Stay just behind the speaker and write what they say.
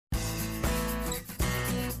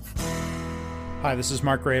Hi, this is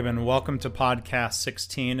Mark Graban. Welcome to podcast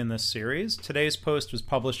 16 in this series. Today's post was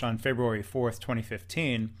published on February 4th,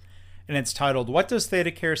 2015, and it's titled, What Does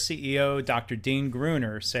ThedaCare CEO Dr. Dean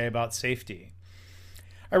Gruner Say About Safety?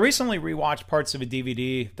 I recently rewatched parts of a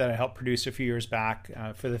DVD that I helped produce a few years back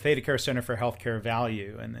for the ThedaCare Center for Healthcare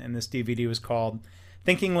Value, and this DVD was called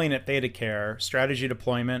Thinking Lean at ThedaCare, Strategy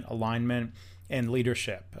Deployment, Alignment, and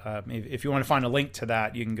Leadership. If you want to find a link to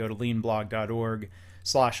that, you can go to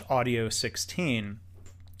leanblog.org/audio16.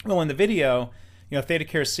 Well, in the video,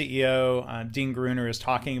 ThedaCare CEO Dean Gruner is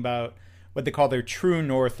talking about what they call their true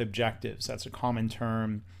north objectives. That's a common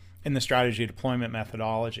term in the strategy deployment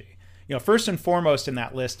methodology. First and foremost in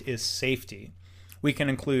that list is safety. We can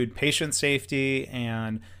include patient safety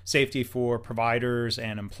and safety for providers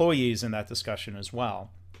and employees in that discussion as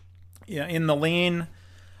well. In the lean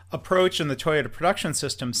approach in the Toyota production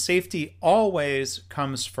system, safety always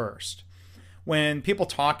comes first. When people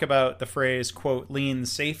talk about the phrase, quote, lean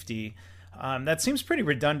safety, that seems pretty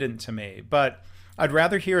redundant to me, but I'd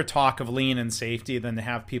rather hear talk of lean and safety than to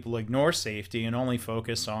have people ignore safety and only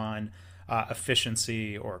focus on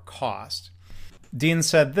efficiency or cost. Dean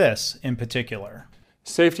said this in particular.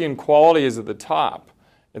 Safety and quality is at the top.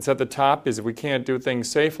 It's at the top is if we can't do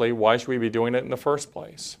things safely, why should we be doing it in the first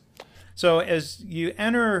place? So as you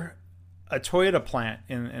enter a Toyota plant,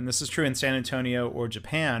 and this is true in San Antonio or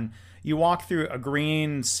Japan, you walk through a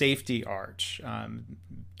green safety arch,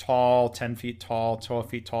 tall, 10 feet tall, 12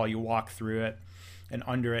 feet tall. You walk through it and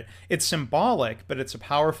under it. It's symbolic, but it's a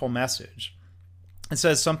powerful message. It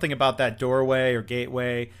says something about that doorway or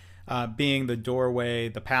gateway being the doorway,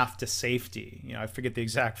 the path to safety. I forget the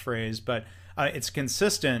exact phrase, but it's a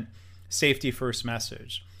consistent safety first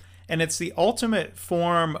message. And it's the ultimate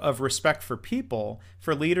form of respect for people,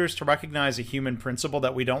 for leaders to recognize a human principle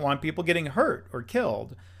that we don't want people getting hurt or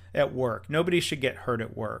killed at work. Nobody should get hurt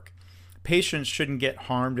at work. Patients shouldn't get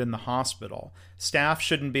harmed in the hospital. Staff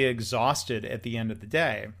shouldn't be exhausted at the end of the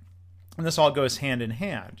day. And this all goes hand in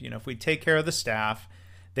hand. If we take care of the staff,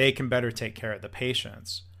 they can better take care of the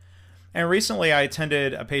patients. And recently I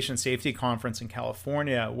attended a patient safety conference in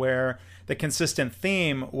California where the consistent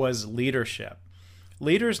theme was leadership.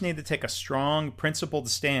 Leaders need to take a strong, principled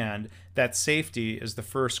stand that safety is the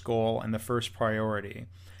first goal and the first priority,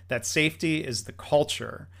 that safety is the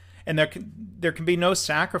culture, and there can be no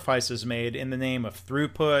sacrifices made in the name of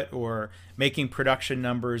throughput or making production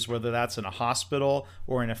numbers, whether that's in a hospital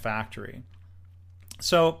or in a factory.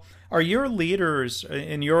 So are your leaders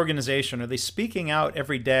in your organization, are they speaking out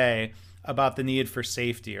every day about the need for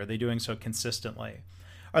safety? Are they doing so consistently?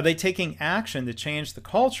 Are they taking action to change the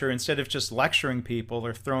culture instead of just lecturing people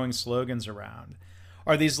or throwing slogans around?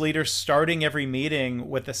 Are these leaders starting every meeting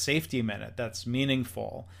with a safety minute that's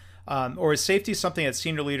meaningful? Or is safety something that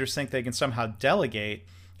senior leaders think they can somehow delegate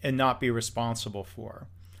and not be responsible for?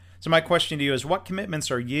 So my question to you is, what commitments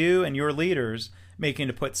are you and your leaders making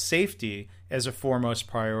to put safety as a foremost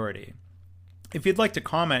priority? If you'd like to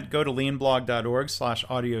comment, go to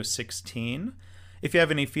leanblog.org/audio16. If you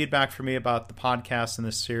have any feedback for me about the podcast in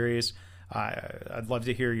this series, I'd love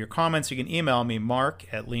to hear your comments. You can email me,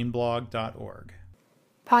 mark@leanblog.org.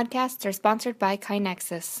 Podcasts are sponsored by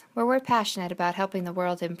KaiNexus, where we're passionate about helping the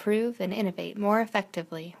world improve and innovate more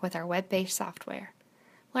effectively with our web-based software.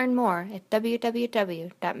 Learn more at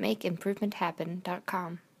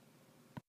www.makeimprovementhappen.com.